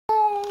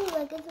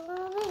it's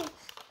one thing.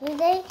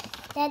 Today,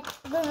 Dad's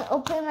gonna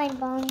open my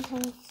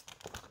Valentine's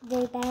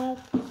Day bag.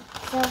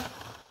 So,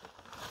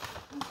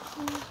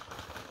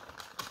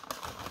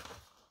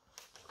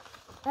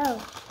 oh,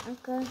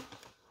 okay.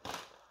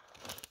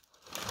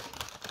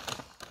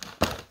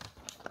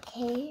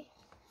 Okay.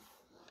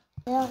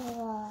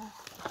 Okay.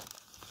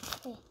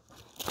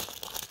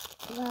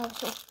 Wow,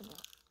 it's opening.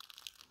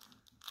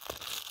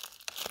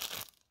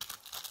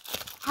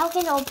 How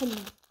can I open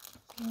it?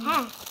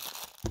 How?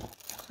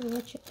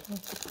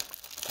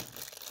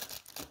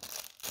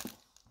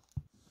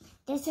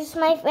 This is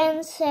my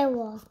friend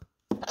Sarah.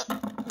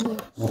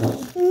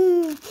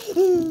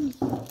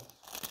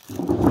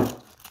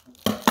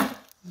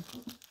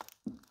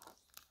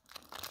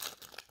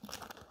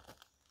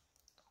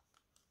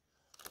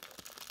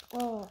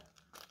 Oh,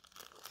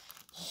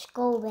 let's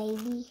go,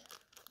 baby.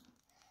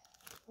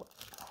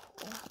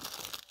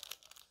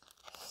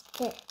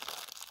 Stick.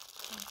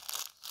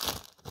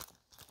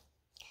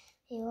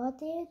 Here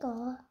you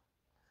go.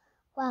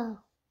 Wow.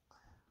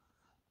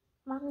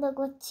 Mom, look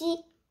what she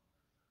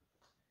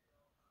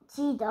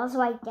does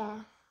right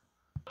there.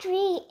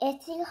 Tree,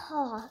 it's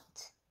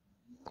hot.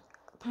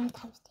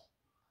 Valentine's Day.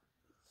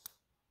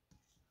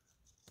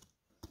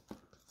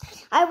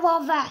 I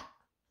love that.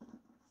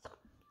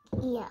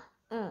 Yeah.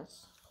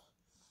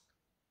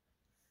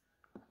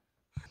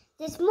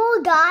 There's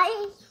more,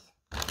 guys.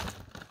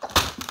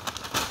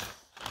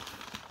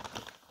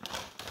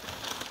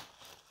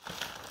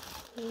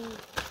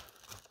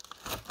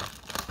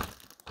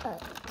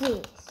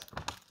 This.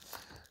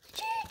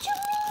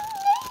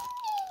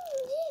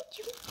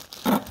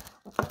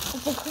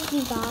 It's a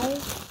cookie,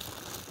 guys.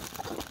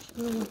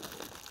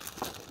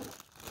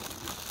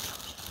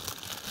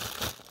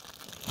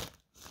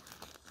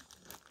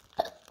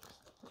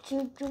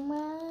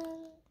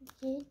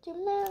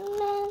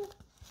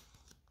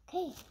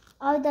 Okay,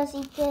 I'll just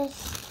eat this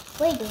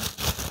later.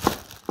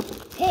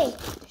 Okay,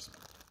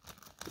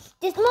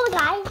 there's more,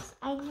 guys.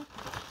 I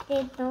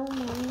did no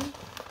money.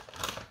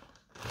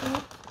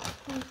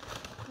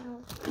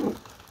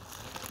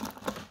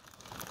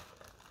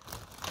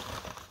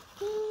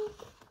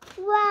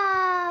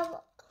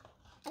 Wow,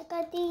 I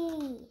got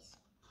these.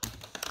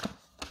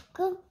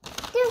 Good.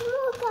 There's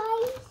more,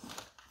 guys.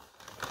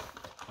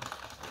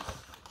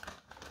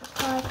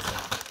 Got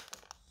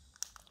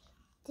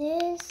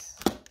this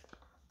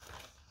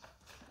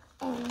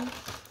and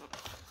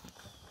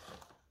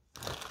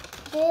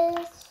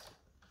this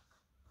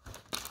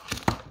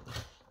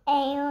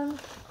and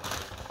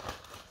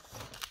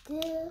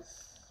this.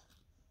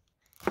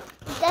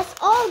 That's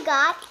all,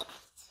 guys.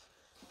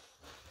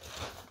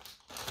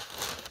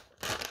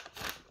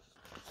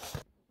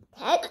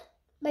 Ted,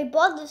 my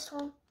brother's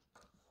home.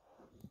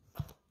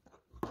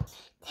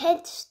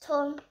 Ted's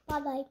turn.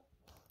 Bye bye.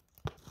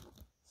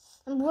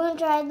 I'm going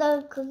to try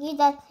the cookie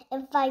that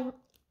if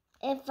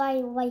I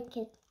like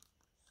it.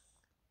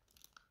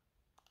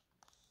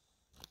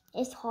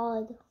 It's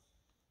hard.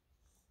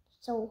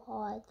 So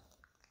hard.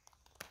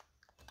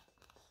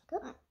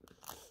 Good.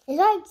 It's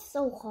like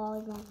so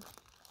hard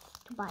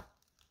to buy.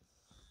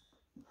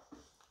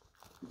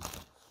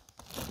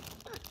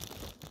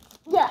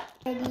 Yeah.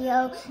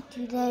 Video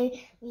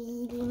today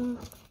reading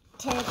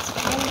Ted's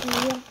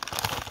candy.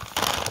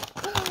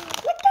 Look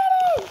at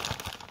it!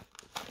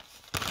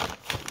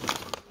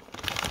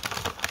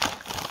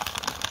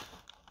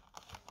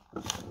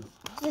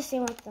 It's the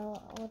same like the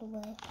other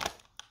way.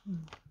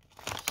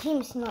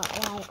 Seems not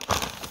right.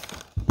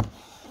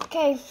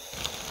 Okay.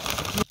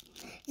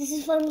 This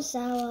is from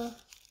Sarah.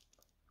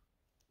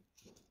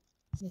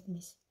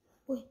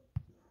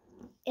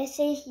 It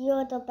says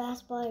you're the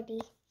best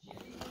buddy.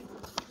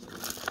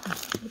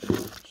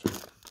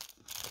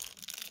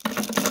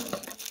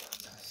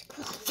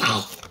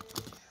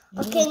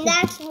 Okay,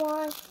 next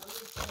one.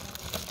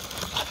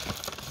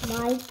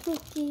 My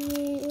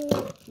cookie.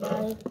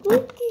 My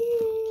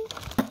cookie.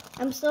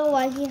 I'm so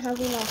lucky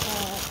having a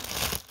heart.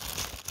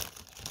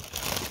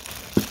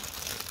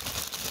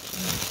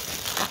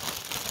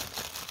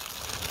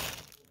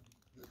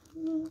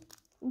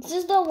 This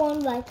is the one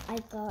like I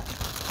got.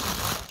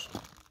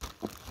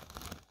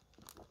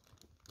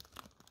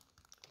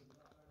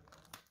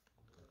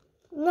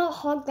 Not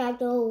hot that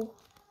though.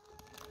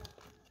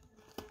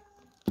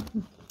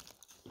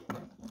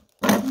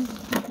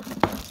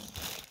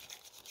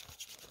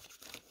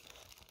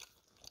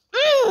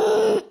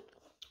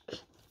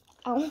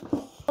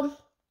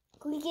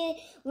 Quickly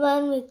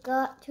when we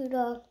got to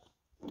the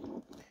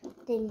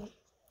thing.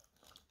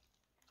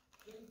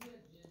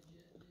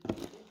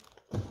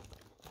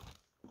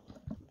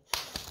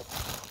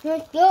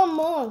 There's still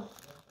more.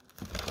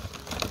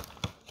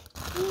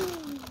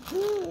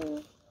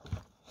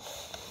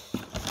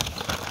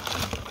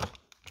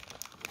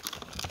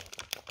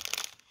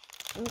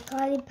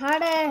 Carly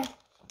Potter,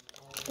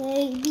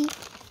 baby.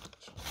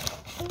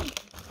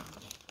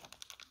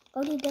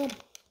 Already dead.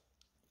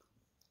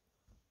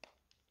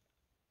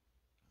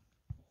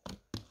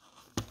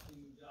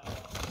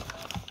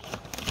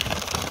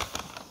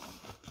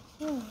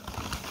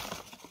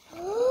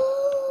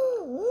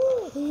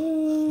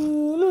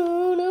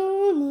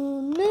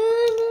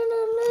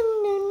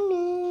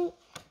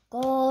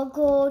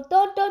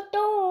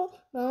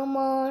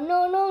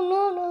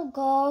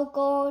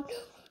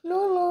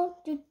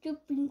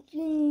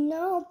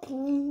 No.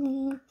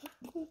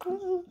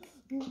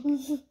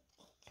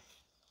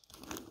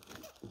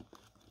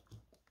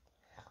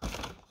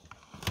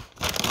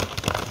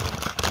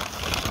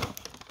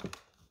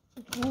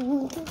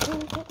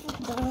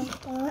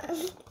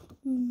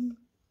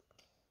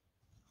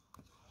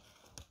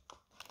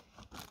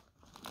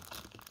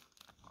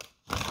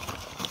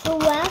 The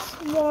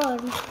last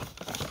one.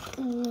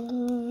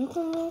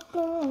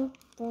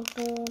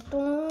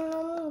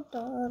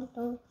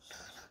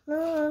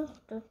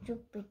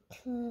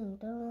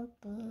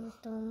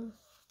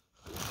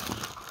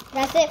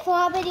 That's it for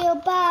our video.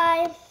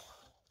 Bye.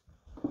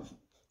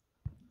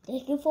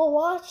 Thank you for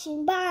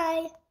watching.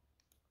 Bye.